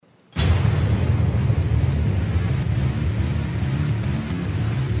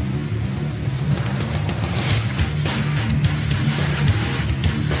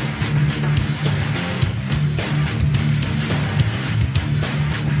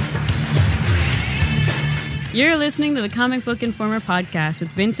You're listening to the Comic Book Informer podcast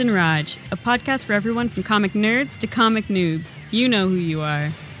with Vince and Raj, a podcast for everyone from comic nerds to comic noobs. You know who you are.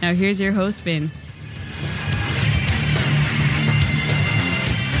 Now here's your host, Vince.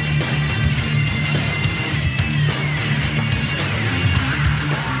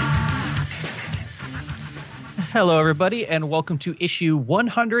 Hello, everybody, and welcome to issue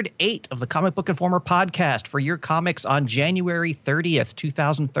 108 of the Comic Book Informer podcast for your comics on January 30th,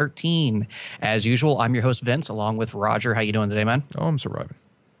 2013. As usual, I'm your host, Vince, along with Roger. How you doing today, man? Oh, I'm surviving.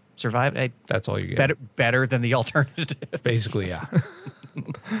 Survive? That's all you get. Better than the alternative. Basically, yeah.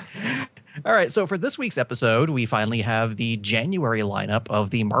 All right, so for this week's episode, we finally have the January lineup of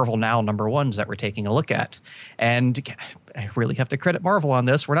the Marvel Now #1s that we're taking a look at. And I really have to credit Marvel on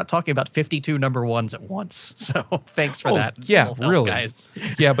this. We're not talking about 52 #1s at once. So thanks for that. Yeah, help, really. Guys.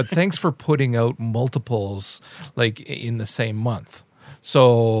 Yeah, but thanks for putting out multiples like in the same month.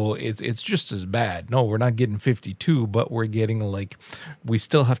 So it's just as bad. No, we're not getting 52, but we're getting we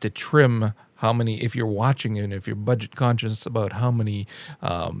still have to trim how many, if you're watching and if you're budget conscious about how many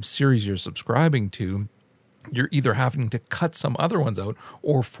series you're subscribing to, you're either having to cut some other ones out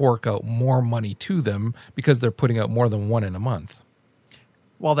or fork out more money to them because they're putting out more than one in a month.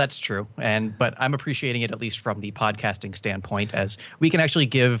 Well, that's true, but I'm appreciating it at least from the podcasting standpoint, as we can actually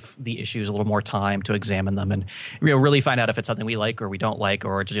give the issues a little more time to examine them and really find out if it's something we like or we don't like,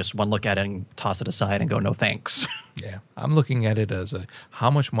 or just one look at it and toss it aside and go, no thanks. Yeah, I'm looking at it as how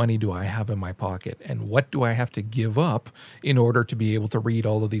much money do I have in my pocket and what do I have to give up in order to be able to read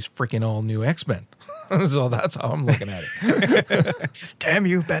all of these freaking all new X-Men? So that's how I'm looking at it. Damn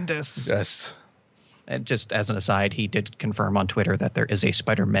you, Bendis. Yes. And just as an aside, he did confirm on Twitter that there is a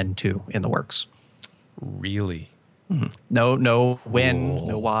Spider-Man 2 in the works. Really? Mm-hmm. No when,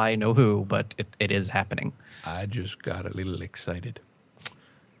 no why, no who, but it is happening. I just got a little excited.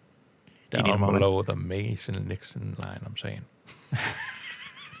 Do you need a Down moment? below the Mason-Nixon line, I'm saying.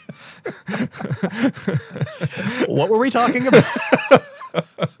 What were we talking about?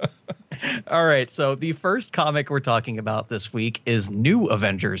 All right, so the first comic we're talking about this week is New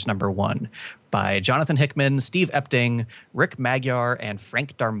Avengers #1 by Jonathan Hickman, Steve Epting, Rick Magyar, and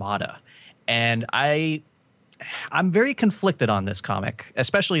Frank Darmada. And I'm very conflicted on this comic,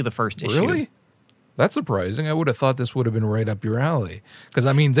 especially the first issue. Really? That's surprising. I would have thought this would have been right up your alley. Because,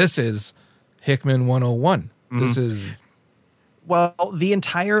 I mean, this is Hickman 101. This is... Well, the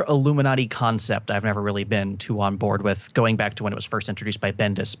entire Illuminati concept I've never really been too on board with, going back to when it was first introduced by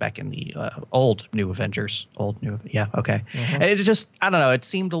Bendis back in the old New Avengers. Yeah, okay. And it just, I don't know, it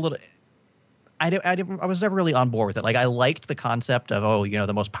seemed a little... I was never really on board with it. Like, I liked the concept of,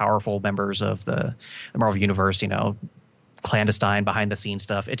 the most powerful members of the Marvel Universe, clandestine behind the scenes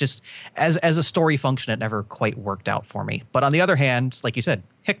stuff. It just, as a story function, it never quite worked out for me. But on the other hand, like you said,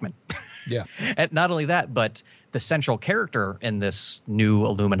 Hickman. Yeah. And not only that, but the central character in this new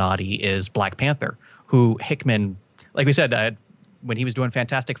Illuminati is Black Panther, who Hickman, like we said, when he was doing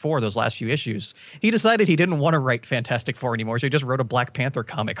Fantastic Four, those last few issues, he decided he didn't want to write Fantastic Four anymore. So he just wrote a Black Panther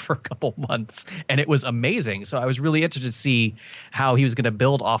comic for a couple months, and it was amazing. So I was really interested to see how he was going to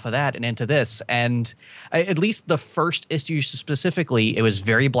build off of that and into this. And at least the first issue specifically, it was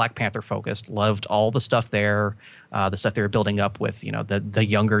very Black Panther focused. Loved all the stuff there, the stuff they were building up with, the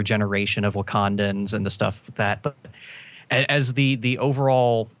younger generation of Wakandans and the stuff with that. But as the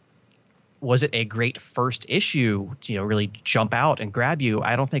overall... Was it a great first issue, really jump out and grab you?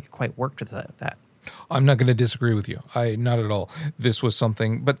 I don't think it quite worked with that. I'm not going to disagree with you. Not at all. This was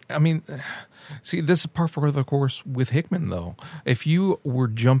something, but I mean, see, this is par for the course with Hickman, though. If you were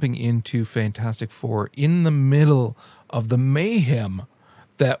jumping into Fantastic Four in the middle of the mayhem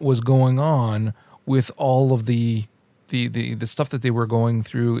that was going on with all of the stuff that they were going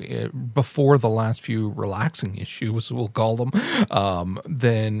through before the last few relaxing issues, we'll call them,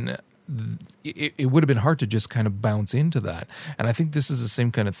 then it would have been hard to just kind of bounce into that. And I think this is the same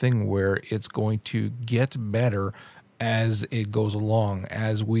kind of thing where it's going to get better as it goes along,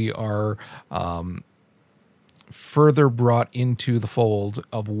 as we are further brought into the fold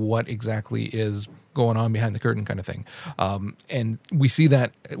of what exactly is going on behind the curtain kind of thing. And we see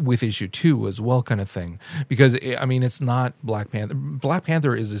that with issue 2 as well kind of thing, because it's not Black Panther. Black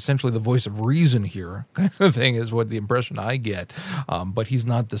Panther is essentially the voice of reason here kind of thing is what the impression I get. But he's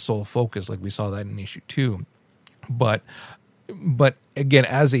not the sole focus like we saw that in issue 2. But again,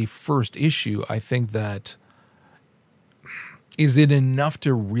 as a first issue, I think that is it enough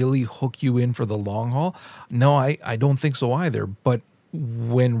to really hook you in for the long haul? No, I don't think so either. But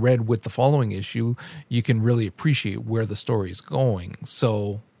when read with the following issue, you can really appreciate where the story is going.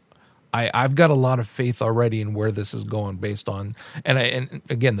 So I've got a lot of faith already in where this is going based on, and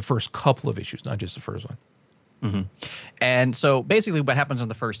again, the first couple of issues, not just the first one. And so basically what happens in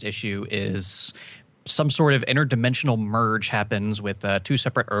the first issue is some sort of interdimensional merge happens with two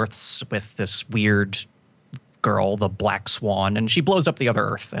separate Earths with this weird girl, the Black Swan, and she blows up the other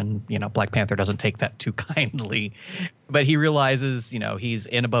Earth. And, Black Panther doesn't take that too kindly. But he realizes, he's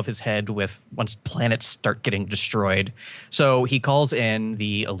in above his head with once planets start getting destroyed. So he calls in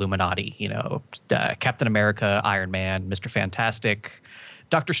the Illuminati, Captain America, Iron Man, Mr. Fantastic,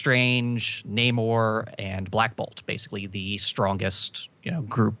 Doctor Strange, Namor, and Black Bolt, basically the strongest,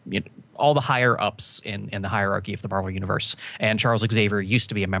 group, all the higher ups in the hierarchy of the Marvel Universe. And Charles Xavier used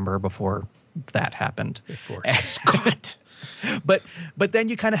to be a member before that happened. Before Scott. But then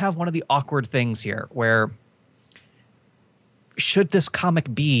you kind of have one of the awkward things here where should this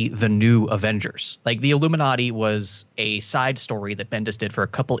comic be the new Avengers? Like, the Illuminati was a side story that Bendis did for a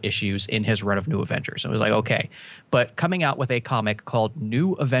couple issues in his run of New Avengers. It was like, okay, but coming out with a comic called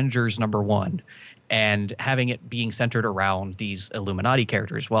New Avengers #1 and having it being centered around these Illuminati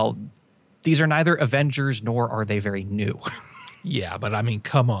characters, well, these are neither Avengers nor are they very new. Yeah, but I mean,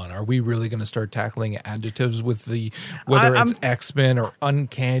 come on. Are we really going to start tackling adjectives with whether it's X-Men or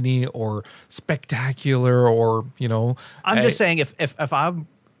uncanny or spectacular or, I'm just saying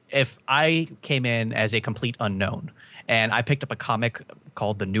if I came in as a complete unknown and I picked up a comic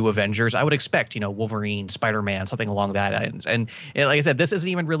called The New Avengers, I would expect, Wolverine, Spider-Man, something along that ends. And like I said, this isn't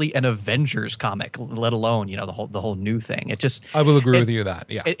even really an Avengers comic, let alone, the whole new thing. It just I will agree with you that.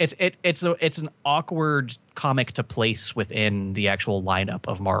 Yeah. It's an awkward comic to place within the actual lineup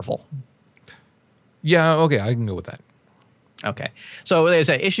of Marvel. Yeah, okay, I can go with that. Okay. So as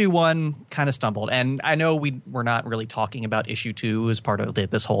I say, issue 1 kind of stumbled. And I know we're not really talking about issue 2 as part of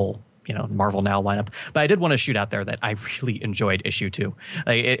this whole Marvel Now lineup. But I did want to shoot out there that I really enjoyed issue 2.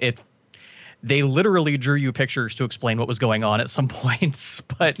 Like they literally drew you pictures to explain what was going on at some points,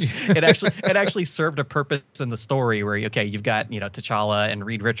 but it actually served a purpose in the story where you've got T'Challa and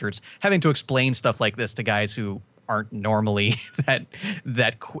Reed Richards having to explain stuff like this to guys who aren't normally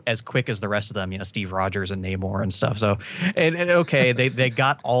as quick as the rest of them, Steve Rogers and Namor and stuff. So, and okay, they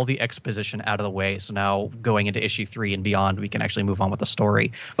got all the exposition out of the way. So now going into issue 3 and beyond, we can actually move on with the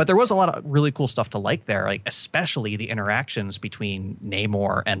story. But there was a lot of really cool stuff to like there, like especially the interactions between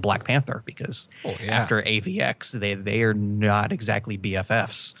Namor and Black Panther, because after AVX, they are not exactly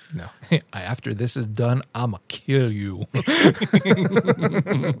BFFs. No, after this is done, I'ma kill you.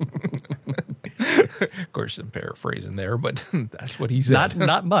 Of course, I'm paraphrasing there, but that's what he said.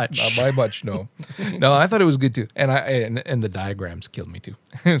 Not much. Not by much, no. No, I thought it was good too, and the diagrams killed me too.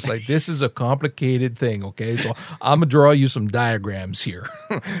 It's like, this is a complicated thing, okay? So I'm gonna draw you some diagrams here.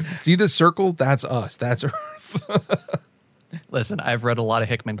 See this circle? That's us. That's Earth. Listen, I've read a lot of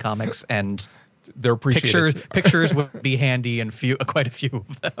Hickman comics, and they're appreciated. Pictures would be handy, and quite a few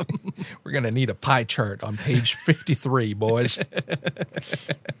of them. We're gonna need a pie chart on page 53, boys.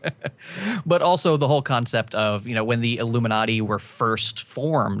 But also the whole concept of when the Illuminati were first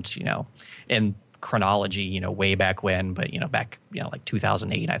formed, in chronology, way back when, but back like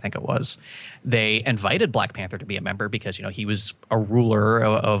 2008, I think it was, they invited Black Panther to be a member because he was a ruler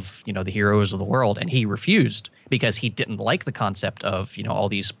of the heroes of the world, and he refused because he didn't like the concept of all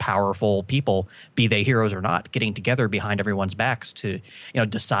these powerful people, be they heroes or not, getting together behind everyone's backs to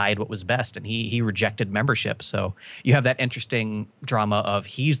decide what was best, and he rejected membership. So you have that interesting drama of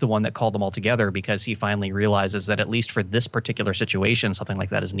he's the one that called them all together because he finally realizes that at least for this particular situation, something like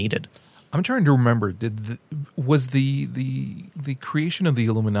that is needed. I'm trying to remember. Was the creation of the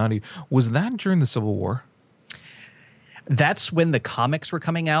Illuminati, was that during the Civil War? That's when the comics were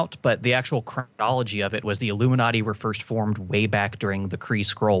coming out, but the actual chronology of it was the Illuminati were first formed way back during the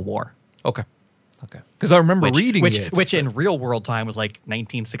Kree-Skrull War. Okay. Because I remember reading it. Which in real world time was like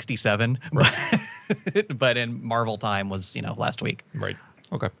 1967, right. but in Marvel time was, last week. Right.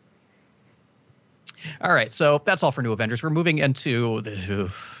 Okay. All right, so that's all for New Avengers. We're moving into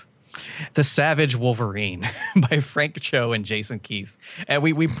The Savage Wolverine by Frank Cho and Jason Keith. And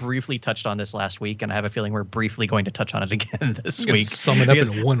we briefly touched on this last week, and I have a feeling we're briefly going to touch on it again this week. Sum it up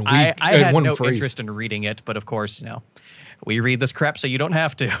in 1 week. I had no interest in reading it, but of course, we read this crap so you don't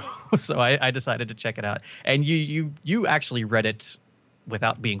have to. So I decided to check it out. And you actually read it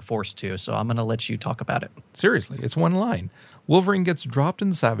without being forced to, so I'm going to let you talk about it. Seriously, it's one line. Wolverine gets dropped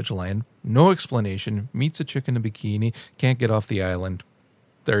in Savage Land, no explanation, meets a chick in a bikini, can't get off the island.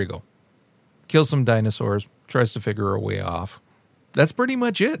 There you go. Kills some dinosaurs, tries to figure her way off. That's pretty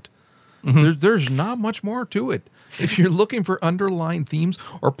much it. Mm-hmm. There's not much more to it. If you're looking for underlying themes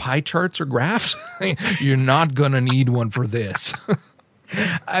or pie charts or graphs, you're not going to need one for this.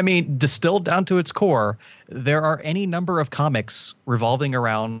 I mean, distilled down to its core, there are any number of comics revolving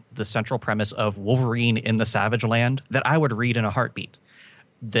around the central premise of Wolverine in the Savage Land that I would read in a heartbeat.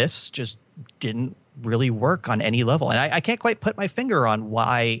 This just didn't really work on any level. And I can't quite put my finger on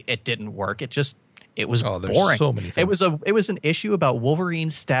why it didn't work. It was boring. So many things. It was an issue about Wolverine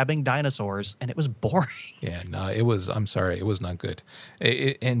stabbing dinosaurs, and it was boring. Yeah, no, I'm sorry, it was not good.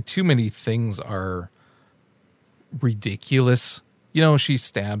 And too many things are ridiculous. You know, she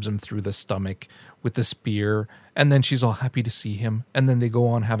stabs him through the stomach with the spear, and then she's all happy to see him. And then they go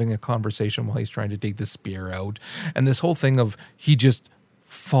on having a conversation while he's trying to dig the spear out. And this whole thing of he just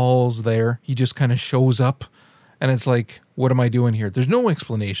falls there. He just kind of shows up. And it's like, what am I doing here? There's no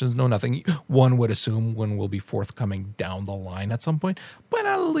explanations, no nothing. One would assume one will be forthcoming down the line at some point. But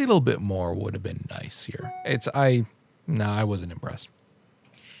a little bit more would have been nice here. I wasn't impressed.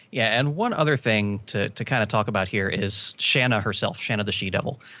 Yeah, and one other thing to kind of talk about here is Shanna herself, Shanna the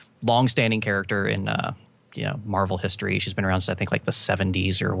She-Devil. Long-standing character in Marvel history. She's been around since I think like the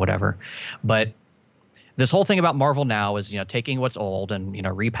 70s or whatever. But this whole thing about Marvel now is, taking what's old and,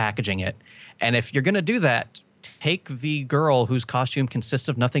 repackaging it. And if you're going to do that, take the girl whose costume consists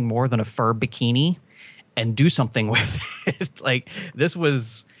of nothing more than a fur bikini and do something with it. Like, this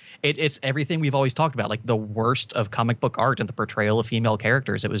was... It's everything we've always talked about, like the worst of comic book art and the portrayal of female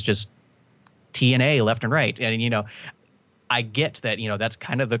characters. It was just TNA left and right. And, I get that, that's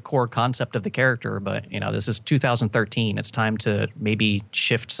kind of the core concept of the character, but, this is 2013. It's time to maybe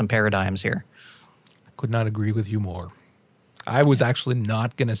shift some paradigms here. I could not agree with you more. I was actually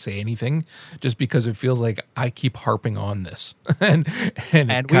not going to say anything just because it feels like I keep harping on this. and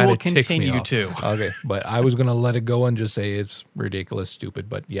we will continue to. Okay, but I was going to let it go and just say it's ridiculous, stupid.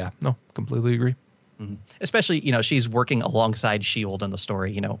 But yeah, no, completely agree. Mm-hmm. Especially, she's working alongside S.H.I.E.L.D. in the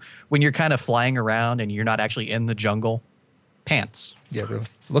story. When you're kind of flying around and you're not actually in the jungle, pants. Yeah, really.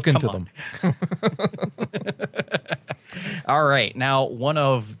 Look into them. All right. Now, one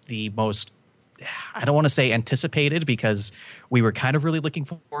of the most, I don't want to say anticipated because we were kind of really looking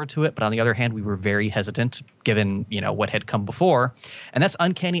forward to it. But on the other hand, we were very hesitant given, what had come before. And that's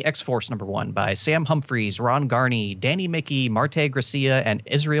Uncanny X-Force #1 by Sam Humphries, Ron Garney, Danny Mickey, Marte Gracia, and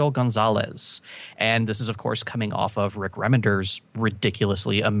Israel Gonzalez. And this is, of course, coming off of Rick Remender's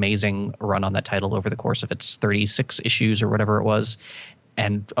ridiculously amazing run on that title over the course of its 36 issues or whatever it was.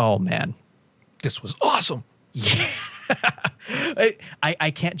 And, oh, man. This was awesome. Yeah.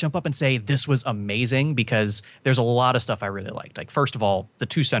 I can't jump up and say this was amazing because there's a lot of stuff I really liked. Like, first of all, the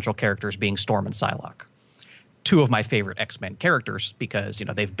two central characters being Storm and Psylocke. Two of my favorite X-Men characters because,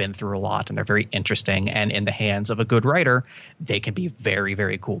 they've been through a lot and they're very interesting. And in the hands of a good writer, they can be very,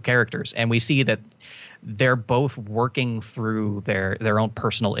 very cool characters. And we see that they're both working through their own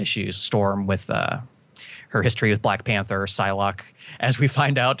personal issues. Storm with her history with Black Panther, Psylocke, as we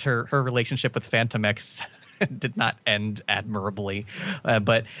find out, her relationship with Phantom X did not end admirably.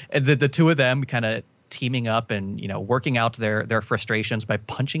 But the two of them kind of teaming up and, working out their frustrations by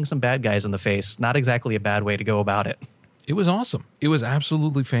punching some bad guys in the face. Not exactly a bad way to go about it. It was awesome. It was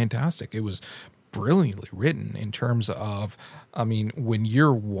absolutely fantastic. It was brilliantly written in terms of, when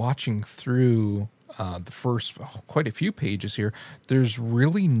you're watching through the first quite a few pages here, there's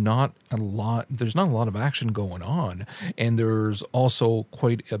really not a lot. There's not a lot of action going on, and there's also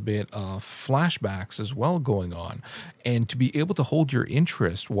quite a bit of flashbacks as well going on. And to be able to hold your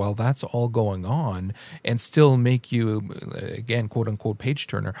interest while that's all going on and still make you, again, quote unquote, page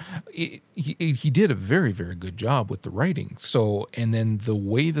turner, he did a very, very good job with the writing. So, and then the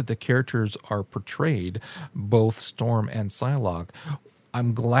way that the characters are portrayed, both Storm and Psylocke,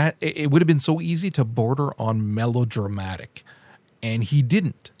 I'm glad. It would have been so easy to border on melodramatic, and he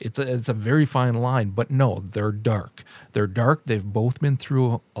didn't. It's a very fine line, but no, they're dark. They're dark. They've both been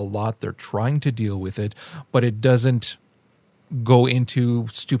through a lot. They're trying to deal with it, but it doesn't go into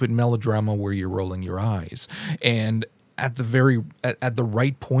stupid melodrama where you're rolling your eyes. And at the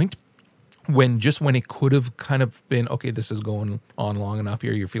right point, when it could have kind of been, okay, this is going on long enough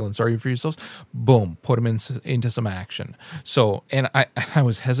here, you're feeling sorry for yourselves, boom, put them into some action. So, and I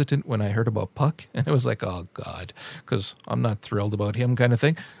was hesitant when I heard about Puck, and it was like, oh God, because I'm not thrilled about him kind of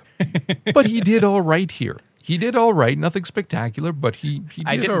thing. But he did all right here. He did all right, nothing spectacular, but he did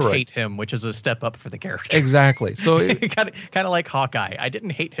I didn't all right. hate him, which is a step up for the character. Exactly. So kind of like Hawkeye. I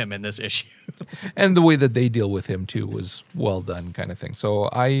didn't hate him in this issue. And the way that they deal with him too was well done, kind of thing. So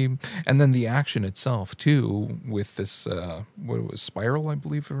and then the action itself too, with this what was Spiral, I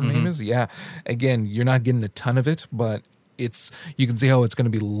believe her name is. Yeah. Again, you're not getting a ton of it, but you can see how it's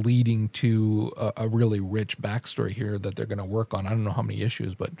going to be leading to a really rich backstory here that they're going to work on. I don't know how many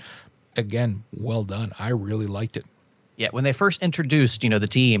issues, but again, well done. I really liked it. Yeah, when they first introduced, the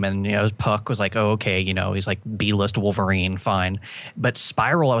team, and Puck was like, "Oh, okay," he's like B-list Wolverine, fine. But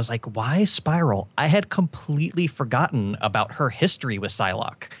Spiral, I was like, "Why Spiral?" I had completely forgotten about her history with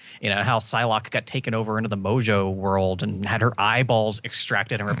Psylocke. How Psylocke got taken over into the Mojo world and had her eyeballs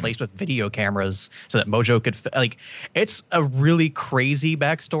extracted and replaced with video cameras so that Mojo could it's a really crazy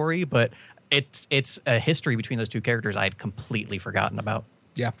backstory, but it's a history between those two characters I had completely forgotten about.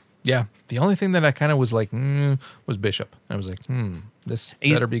 Yeah. Yeah. The only thing that I kind of was like, was Bishop. I was like, this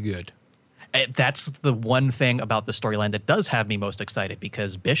better be good. That's the one thing about the storyline that does have me most excited,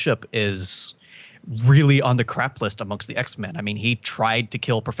 because Bishop is really on the crap list amongst the X-Men. I mean, he tried to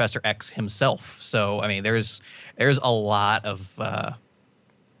kill Professor X himself. So, I mean, there's a lot of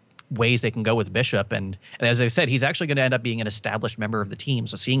ways they can go with Bishop. And as I said, he's actually going to end up being an established member of the team.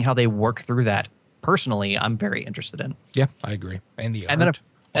 So seeing how they work through that, personally, I'm very interested in. Yeah, I agree. And the art.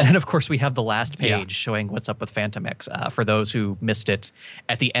 And of course, we have the last page showing what's up with Phantom X. For those who missed it,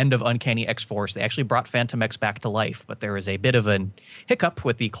 at the end of Uncanny X-Force, they actually brought Phantom X back to life. But there was a bit of a hiccup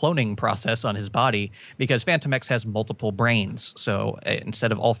with the cloning process on his body, because Phantom X has multiple brains. So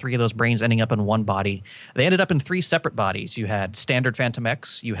instead of all three of those brains ending up in one body, they ended up in three separate bodies. You had standard Phantom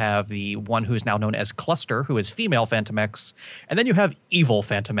X, you have the one who is now known as Cluster, who is female Phantom X, and then you have evil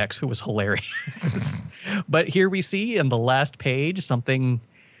Phantom X, who was hilarious. But here we see in the last page something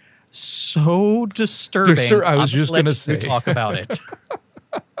so disturbing. I was just going to say, talk about it.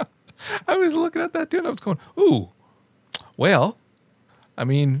 I was looking at that too, and I was going, "Ooh, well." I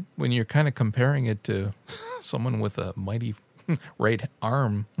mean, when you're kind of comparing it to someone with a mighty right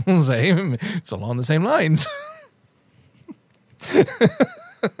arm, say it's along the same lines.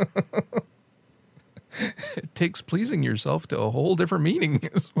 It takes pleasing yourself to a whole different meaning,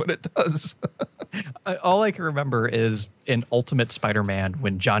 is what it does. All I can remember is in Ultimate Spider-Man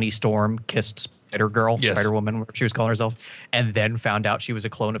when Johnny Storm kissed Spider-Girl, Spider-Woman, whatever she was calling herself, and then found out she was a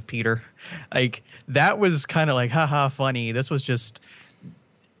clone of Peter. Like, that was kind of like, haha, funny. This was just,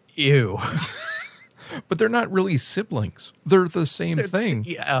 ew. But they're not really siblings. They're the same thing.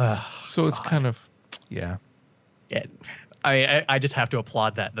 So it's kind of, yeah. I just have to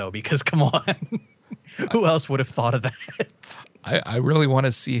applaud that, though, because come on. Who else would have thought of that? I really want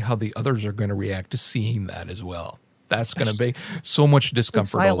to see how the others are going to react to seeing that as well. That's going to be so much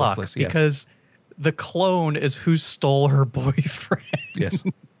discomfort all over this. Because the clone is who stole her boyfriend. Yes.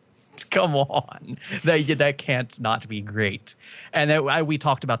 Come on. That can't not be great. And then we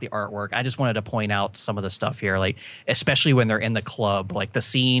talked about the artwork. I just wanted to point out some of the stuff here, like especially when they're in the club, like the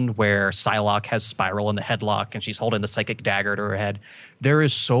scene where Psylocke has Spiral in the headlock and she's holding the psychic dagger to her head. There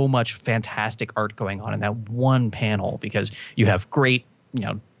is so much fantastic art going on in that one panel, because you have great,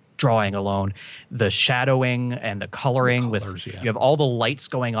 drawing alone, the shadowing and the coloring, you have all the lights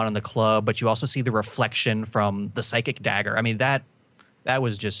going on in the club, but you also see the reflection from the psychic dagger. I mean, that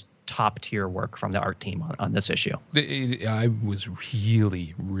was just top tier work from the art team on this issue. I was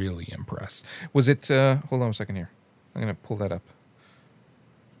really, really impressed. Was it, hold on a second here. I'm going to pull that up.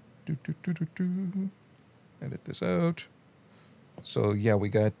 Edit this out. So yeah, we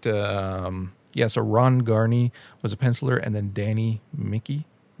got, so Ron Garney was a penciler, and then Danny Mickey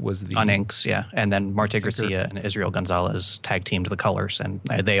was the... on inks, yeah. And then Marte Garcia and Israel Gonzalez tag teamed the colors, and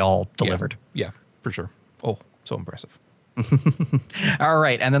they all delivered. Yeah, for sure. Oh, so impressive. All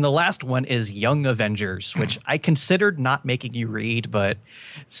right, and then the last one is Young Avengers, which I considered not making you read, but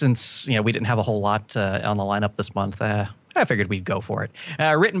since we didn't have a whole lot on the lineup this month, I figured we'd go for it.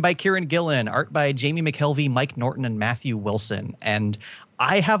 Written by Kieran Gillen, art by Jamie McKelvey, Mike Norton, and Matthew Wilson. And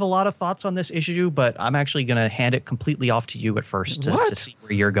I have a lot of thoughts on this issue, but I'm actually going to hand it completely off to you at first to see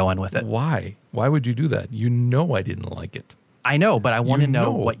where you're going with it. Why? Why would you do that? I didn't like it. I know, but I want to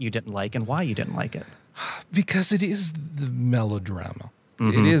know what you didn't like and why you didn't like it. Because it is the melodrama.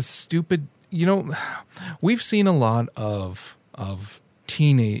 Mm-hmm. It is stupid. We've seen a lot of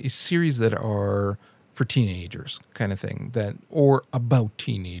teenage series that are for teenagers kind of thing, or about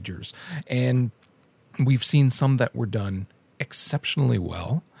teenagers. And we've seen some that were done exceptionally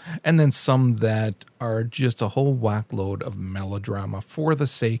well, and then some that are just a whole whack load of melodrama for the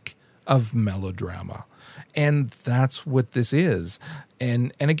sake of melodrama. And that's what this is.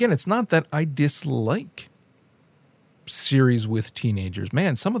 And again, it's not that I dislike series with teenagers.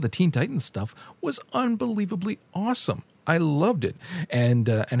 Man, some of the Teen Titans stuff was unbelievably awesome. I loved it. And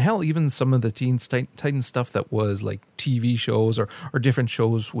hell, even some of the Teen Titans stuff that was like TV shows or different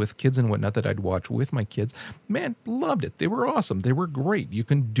shows with kids and whatnot that I'd watch with my kids, man, loved it. They were awesome. They were great. You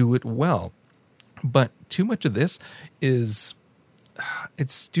can do it well. But too much of this is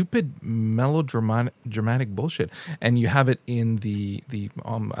it's stupid melodramatic bullshit, and you have it in the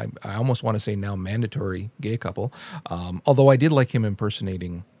I almost want to say now mandatory gay couple. Although I did like him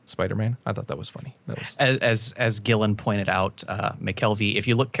impersonating Spider-Man. I thought that was funny. That was As Gillen pointed out, McKelvey, if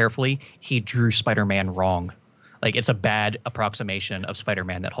you look carefully, he drew Spider-Man wrong. Like, it's a bad approximation of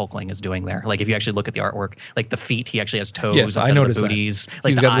Spider-Man that Hulkling is doing there. Like, if you actually look at the artart, like the feet, he actually has toes Yes, I instead of noticed the that. booties.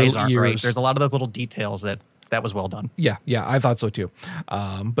 Like, He's the got eyes little aren't right. ears. There's a lot of those little details that was well done. Yeah, I thought so too.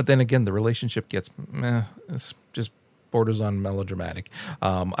 But then again, the relationship gets it's just borders on melodramatic.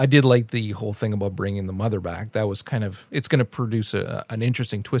 I did like the whole thing about bringing the mother back. That was kind of, it's going to produce an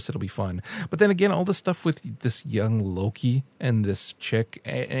interesting twist. It'll be fun. But then again, all the stuff with this young Loki and this chick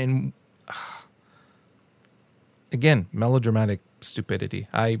and again, melodramatic stupidity.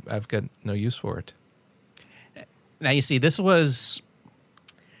 I've got no use for it. Now, you see, this was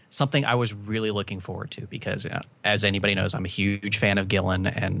something I was really looking forward to because, as anybody knows, I'm a huge fan of Gillen,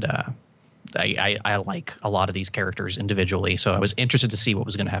 and I like a lot of these characters individually. So I was interested to see what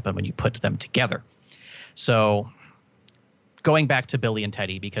was going to happen when you put them together. So going back to Billy and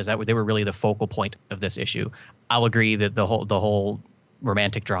Teddy, because they were really the focal point of this issue, I'll agree that the whole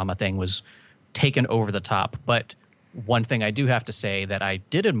romantic drama thing was taken over the top. But one thing I do have to say that I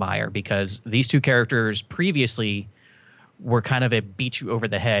did admire, because these two characters previously were kind of a beat you over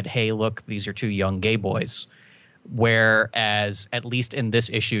the head, hey, look, these are two young gay boys. Whereas, at least in this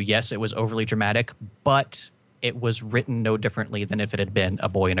issue, yes, it was overly dramatic, but it was written no differently than if it had been a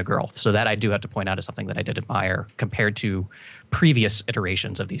boy and a girl. So that I do have to point out as something that I did admire compared to previous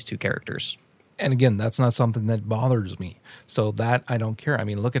iterations of these two characters. And again, that's not something that bothers me. So that I don't care. I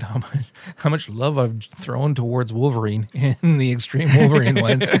mean, look at how much love I've thrown towards Wolverine in the Extreme Wolverine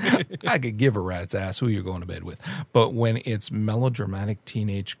one. I could give a rat's ass who you're going to bed with. But when it's melodramatic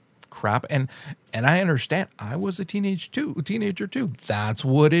teenage crap, and I understand, I was a teenager too. That's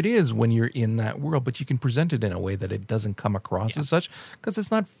what it is when you're in that world. But you can present it in a way that it doesn't come across as such, because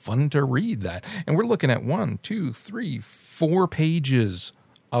it's not fun to read that. And we're looking at 1, 2, 3, 4 pages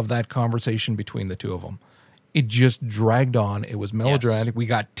of that conversation between the two of them. It just dragged on. It was melodramatic. Yes. We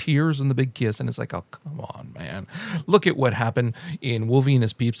got tears in the big kiss, and it's like, oh, come on, man. Look at what happened in Wolverine and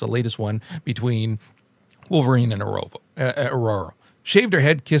His Peeps, the latest one, between Wolverine and Aurora. Shaved her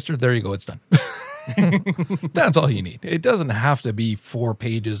head, kissed her, there you go, it's done. That's all you need. It doesn't have to be 4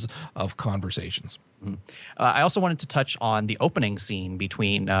 pages of conversations. I also wanted to touch on the opening scene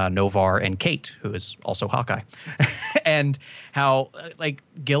between Novar and Kate, who is also Hawkeye, and how, like,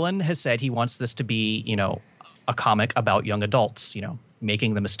 Gillen has said he wants this to be, a comic about young adults,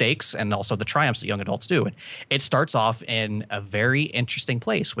 making the mistakes and also the triumphs that young adults do. And it starts off in a very interesting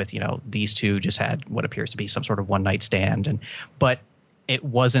place with, these two just had what appears to be some sort of one-night stand, but it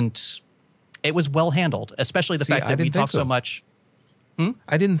wasn't. It was well handled, especially the fact that we talk so much.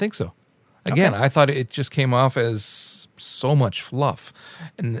 I didn't think so. Again, okay. I thought it just came off as so much fluff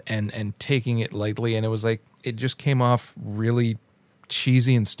and taking it lightly. And it was like, it just came off really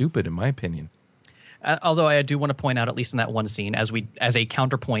cheesy and stupid, in my opinion. Although I do want to point out, at least in that one scene, as a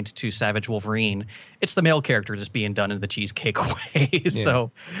counterpoint to Savage Wolverine, it's the male character just being done in the cheesecake way. Yeah.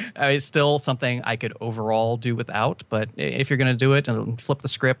 So it's still something I could overall do without. But if you're going to do it and flip the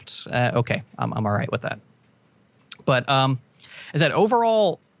script, okay, I'm all right with that. But as I said,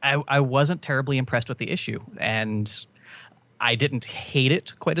 overall, I wasn't terribly impressed with the issue. And I didn't hate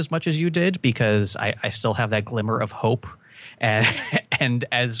it quite as much as you did, because I still have that glimmer of hope. And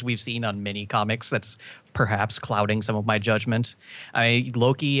as we've seen on many comics, that's perhaps clouding some of my judgment.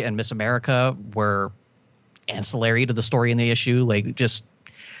 Loki and Miss America were ancillary to the story in the issue. Like, just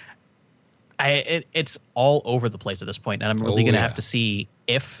it's all over the place at this point, and I'm really going to have to see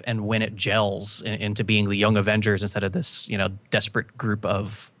if and when it gels into being the Young Avengers instead of this, desperate group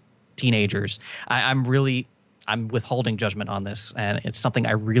of teenagers. I'm withholding judgment on this, and it's something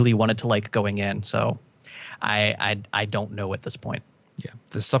I really wanted to like going in. So I don't know at this point. Yeah,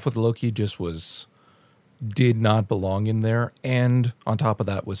 the stuff with Loki just did not belong in there, and on top of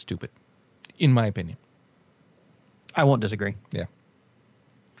that was stupid, in my opinion. I won't disagree. Yeah.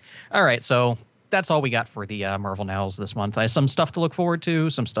 All right, so that's all we got for the Marvel Nows this month. I have some stuff to look forward to,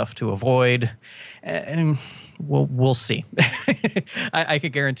 some stuff to avoid, and we'll see. I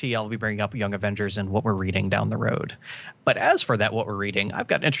could guarantee I'll be bringing up Young Avengers and what we're reading down the road. But as for that, what we're reading, I've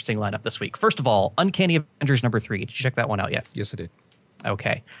got an interesting lineup this week. First of all, Uncanny Avengers number 3. Did you check that one out yet? Yes, I did.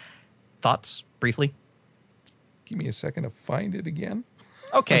 Okay. Thoughts, briefly? Give me a second to find it again.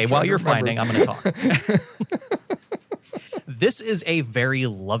 Okay, while you're finding, I'm going to talk. This is a very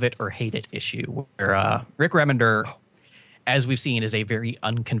love it or hate it issue where Rick Remender as we've seen, is a very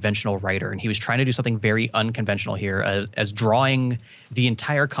unconventional writer, and he was trying to do something very unconventional here, as drawing the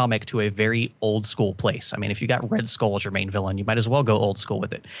entire comic to a very old school place. I mean, if you got Red Skull as your main villain, you might as well go old school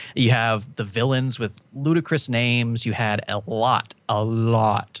with it. You have the villains with ludicrous names. You had a lot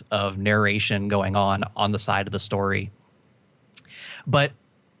of narration going on the side of the story, but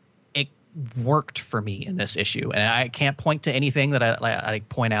it worked for me in this issue, and I can't point to anything that I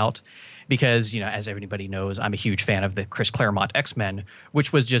point out. Because, as everybody knows, I'm a huge fan of the Chris Claremont X-Men,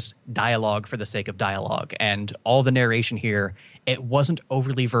 which was just dialogue for the sake of dialogue. And all the narration here, it wasn't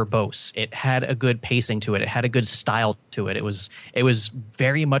overly verbose. It had a good pacing to it. It had a good style to it. It was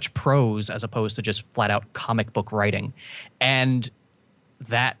very much prose as opposed to just flat out comic book writing. And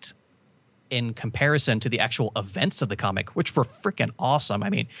that, in comparison to the actual events of the comic, which were freaking awesome. I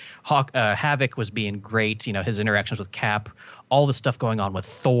mean, Havoc was being great. His interactions with Cap, all the stuff going on with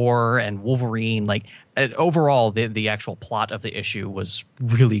Thor and Wolverine. Like, overall, the actual plot of the issue was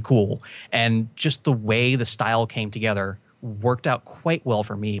really cool. And just the way the style came together worked out quite well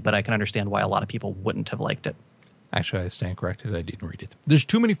for me, but I can understand why a lot of people wouldn't have liked it. Actually, I stand corrected. I didn't read it. There's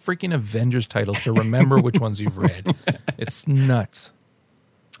too many freaking Avengers titles to remember which ones you've read. It's nuts.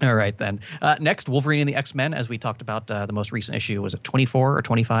 All right, then. Next, Wolverine and the X-Men, as we talked about the most recent issue. Was it 24 or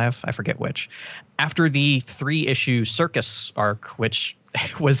 25? I forget which. After the 3-issue Circus arc, which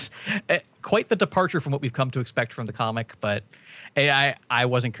was quite the departure from what we've come to expect from the comic, but I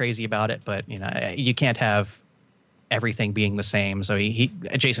wasn't crazy about it. But, you can't have everything being the same. So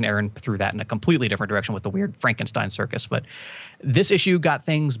Jason Aaron threw that in a completely different direction with the weird Frankenstein circus. But this issue got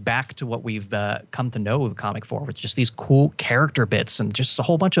things back to what we've come to know the comic for, with just these cool character bits and just a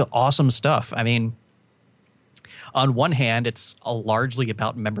whole bunch of awesome stuff. I mean, on one hand, it's largely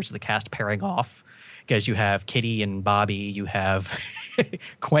about members of the cast pairing off, because you have Kitty and Bobby, you have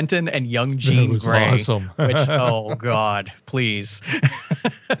Quentin and young Jean Grey. Awesome. Which, oh God, please.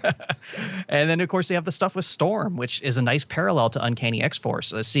 And then, of course, they have the stuff with Storm, which is a nice parallel to Uncanny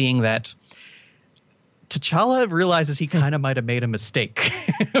X-Force, seeing that T'Challa realizes he kind of might have made a mistake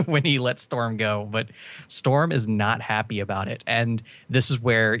when he let Storm go, but Storm is not happy about it. And this is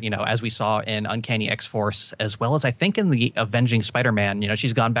where, as we saw in Uncanny X-Force, as well as I think in the Avenging Spider-Man,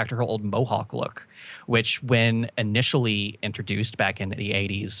 she's gone back to her old Mohawk look, which when initially introduced back in the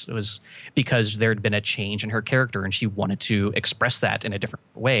 80s, it was because there had been a change in her character and she wanted to express that in a different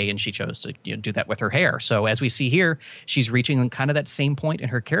way. And she chose to do that with her hair. So as we see here, she's reaching kind of that same point in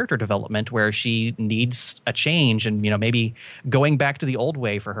her character development where she needs a change, and maybe going back to the old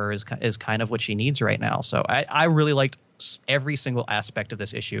way for her is kind of what she needs right now. So I really liked every single aspect of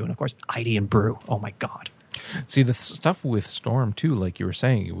this issue, and of course Heidi and Brew. Oh my God! See, the stuff with Storm too, like you were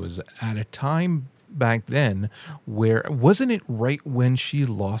saying, it was at a time back then where, wasn't it right when she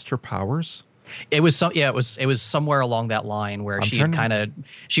lost her powers? It was it was somewhere along that line where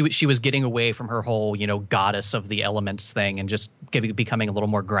she was getting away from her whole goddess of the elements thing and just becoming a little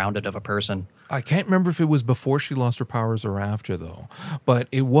more grounded of a person. I can't remember if it was before she lost her powers or after, though, but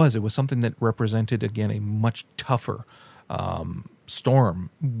it was something that represented, again, a much tougher Storm.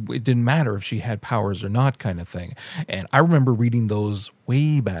 It didn't matter if she had powers or not, kind of thing. And I remember reading those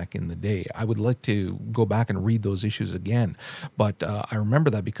way back in the day. I would like to go back and read those issues again, but I remember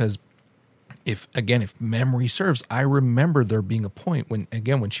that because if memory serves, I remember there being a point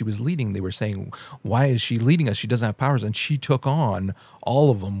when she was leading, they were saying, why is she leading us? She doesn't have powers. And she took on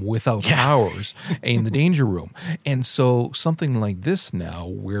all of them without powers in the Danger Room. And so something like this now,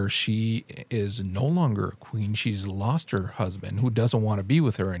 where she is no longer a queen, she's lost her husband who doesn't want to be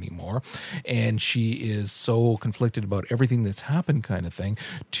with her anymore. And she is so conflicted about everything that's happened, kind of thing,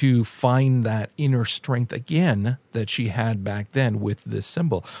 to find that inner strength again that she had back then with this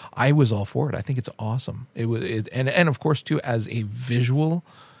symbol. I was all for it. I think it's awesome. And of course too, as a visual,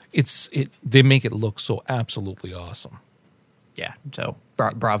 they make it look so absolutely awesome. Yeah, so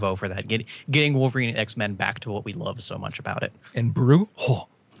bravo for that. Getting Wolverine and X-Men back to what we love so much about it. And Brew,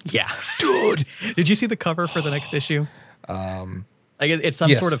 yeah, dude. Did you see the cover for the next issue? It's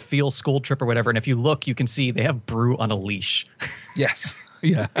some sort of field school trip or whatever, and if you look, you can see they have Brew on a leash. Yes.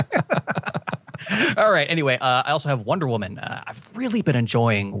 Yeah. All right. Anyway, I also have Wonder Woman. I've really been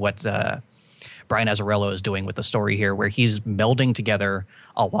enjoying what Brian Azzarello is doing with the story here, where he's melding together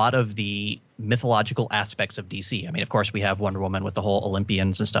a lot of the mythological aspects of DC. I mean, of course, we have Wonder Woman with the whole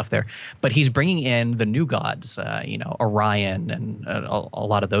Olympians and stuff there, but he's bringing in the new gods, Orion and a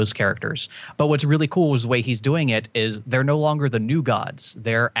lot of those characters. But what's really cool is the way he's doing it is they're no longer the new gods.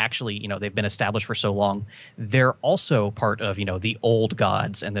 They're actually, they've been established for so long. They're also part of, the old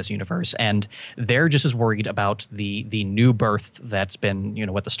gods in this universe. And they're just as worried about the new birth that's been,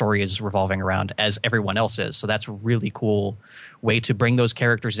 what the story is revolving around as everyone else is. So that's a really cool way to bring those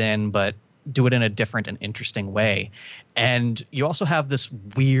characters in, but do it in a different and interesting way. And you also have this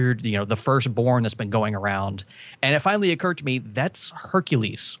weird, the firstborn that's been going around. And it finally occurred to me, that's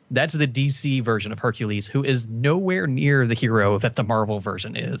Hercules. That's the DC version of Hercules, who is nowhere near the hero that the Marvel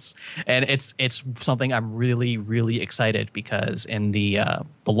version is. And it's something I'm really, really excited because in the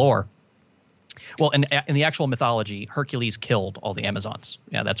lore, well, in the actual mythology, Hercules killed all the Amazons.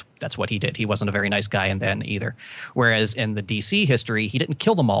 Yeah, that's what he did. He wasn't a very nice guy then either. Whereas in the DC history, he didn't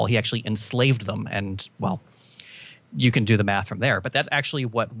kill them all. He actually enslaved them. And, well, you can do the math from there. But that's actually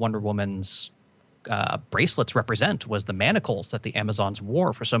what Wonder Woman's bracelets represent, was the manacles that the Amazons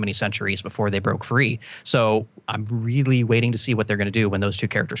wore for so many centuries before they broke free. So I'm really waiting to see what they're going to do when those two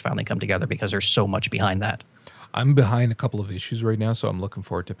characters finally come together, because there's so much behind that. I'm behind a couple of issues right now, so I'm looking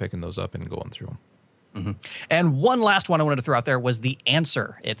forward to picking those up and going through them. Mm-hmm. And one last one I wanted to throw out there was The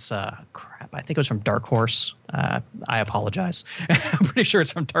Answer. It's crap. I think it was from Dark Horse. I apologize. I'm pretty sure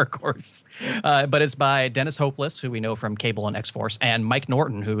it's from Dark Horse. But it's by Dennis Hopeless, who we know from Cable and X-Force, and Mike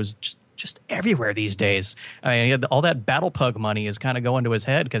Norton, who is just everywhere these days. I mean, all that Battle Pug money is kind of going to his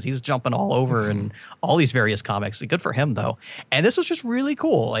head because he's jumping all over in all these various comics. Good for him, though. And this was just really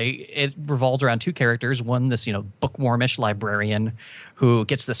cool. It revolves around two characters. One, this bookwormish librarian who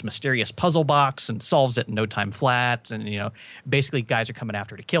gets this mysterious puzzle box and solves it in no time flat. And basically guys are coming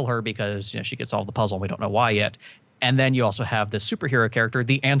after to kill her because she could solve the puzzle and we don't know why yet. And then you also have this superhero character,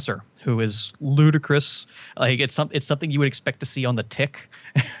 The Answer, who is ludicrous. Like it's something you would expect to see on the Tick.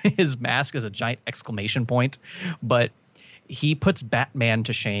 His mask is a giant exclamation point, but he puts Batman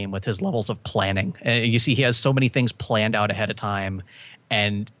to shame with his levels of planning. You see, he has so many things planned out ahead of time,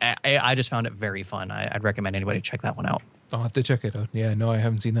 and I just found it very fun. I'd recommend anybody check that one out. I'll have to check it out. Yeah, no, I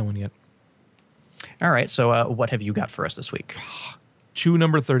haven't seen that one yet. All right, so what have you got for us this week? Chew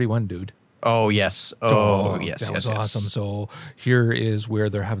number 31, dude. Oh, yes. Yes. That was awesome. So here is where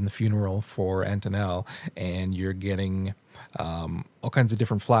they're having the funeral for Antonelle, and you're getting all kinds of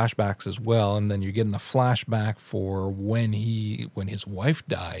different flashbacks as well. And then you're getting the flashback for when his wife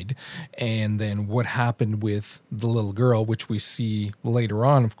died, and then what happened with the little girl, which we see later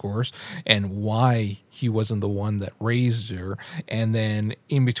on, of course, and why he wasn't the one that raised her. And then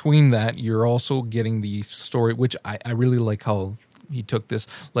in between that, you're also getting the story, which I really like how he took this.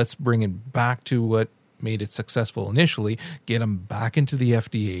 Let's bring it back to what made it successful initially, get him back into the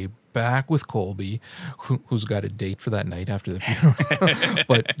FDA, back with Colby, who's got a date for that night after the funeral,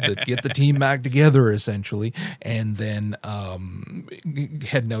 but get the team back together essentially, and then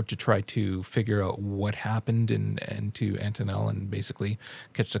heading out to try to figure out what happened and to Antonelle and basically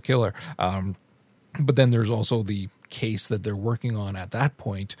catch the killer. But then there's also the case that they're working on at that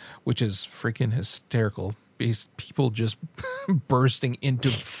point, which is freaking hysterical. People just bursting into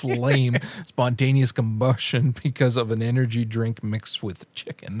flame, spontaneous combustion because of an energy drink mixed with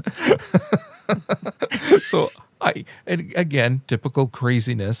chicken. So and again, typical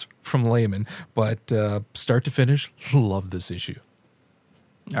craziness from layman, but start to finish, love this issue.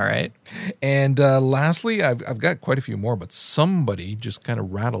 All right. And lastly, I've got quite a few more, but somebody just kind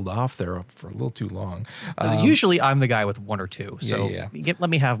of rattled off there for a little too long. Usually I'm the guy with one or two, so let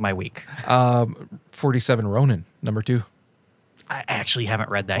me have my week. 47 Ronin, number 2. I actually haven't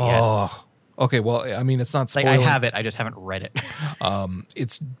read that yet. Oh, okay. Well, I mean, it's not spoiling. I have it. I just haven't read it.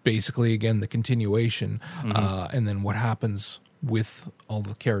 It's basically, again, the continuation, and then what happens with all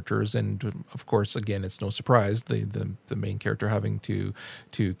the characters, and of course, again, it's no surprise the main character having to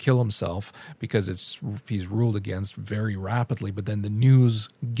kill himself because he's ruled against very rapidly. But then the news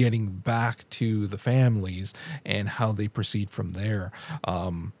getting back to the families and how they proceed from there.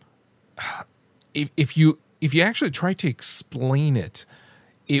 If you actually try to explain it,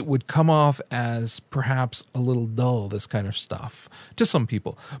 it would come off as perhaps a little dull, this kind of stuff, to some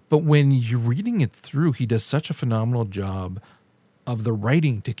people. But when you're reading it through, he does such a phenomenal job of the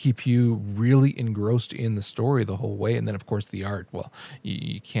writing to keep you really engrossed in the story the whole way. And then, of course, the art. Well,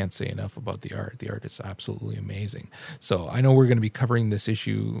 you can't say enough about the art. The art is absolutely amazing. So I know we're going to be covering this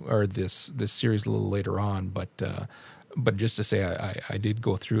issue or this series a little later on, but just to say I did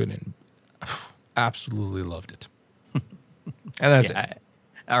go through it and absolutely loved it. And that's it.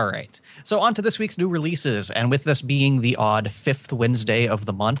 All right. So on to this week's new releases. And with this being the odd 5th Wednesday of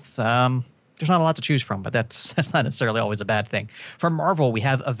the month, there's not a lot to choose from, but that's not necessarily always a bad thing. From Marvel, we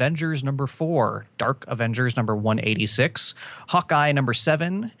have Avengers number 4, Dark Avengers number 186, Hawkeye number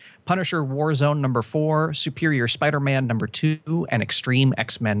 7, Punisher Warzone number 4, Superior Spider-Man number 2, and Extreme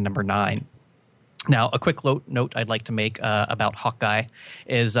X-Men number 9. Now, a quick note I'd like to make about Hawkeye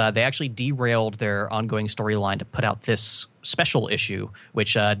is they actually derailed their ongoing storyline to put out this special issue,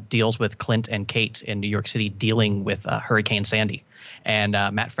 which deals with Clint and Kate in New York City dealing with Hurricane Sandy. And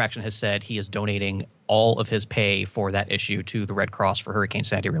Matt Fraction has said he is donating all of his pay for that issue to the Red Cross for Hurricane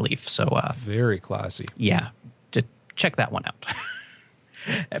Sandy relief. So very classy. Yeah, just check that one out.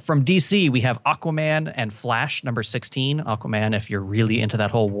 From DC, we have Aquaman and Flash number 16. Aquaman, if you're really into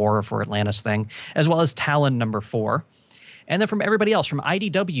that whole War for Atlantis thing, as well as Talon number 4. And then from everybody else, from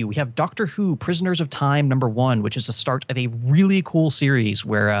IDW, we have Doctor Who Prisoners of Time number 1, which is the start of a really cool series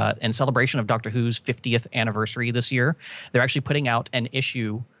where, in celebration of Doctor Who's 50th anniversary this year, they're actually putting out an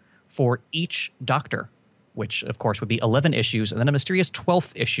issue for each Doctor, which, of course, would be 11 issues, and then a mysterious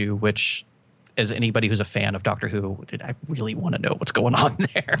 12th issue, which, as anybody who's a fan of Doctor Who, I really want to know what's going on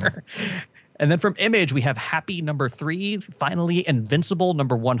there. And then from Image, we have Happy number 3, finally Invincible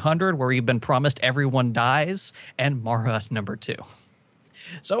number 100, where we've been promised everyone dies, and Mara number 2.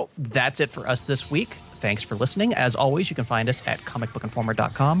 So that's it for us this week. Thanks for listening. As always, you can find us at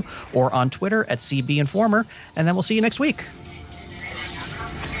comicbookinformer.com or on Twitter at CBInformer, and then we'll see you next week.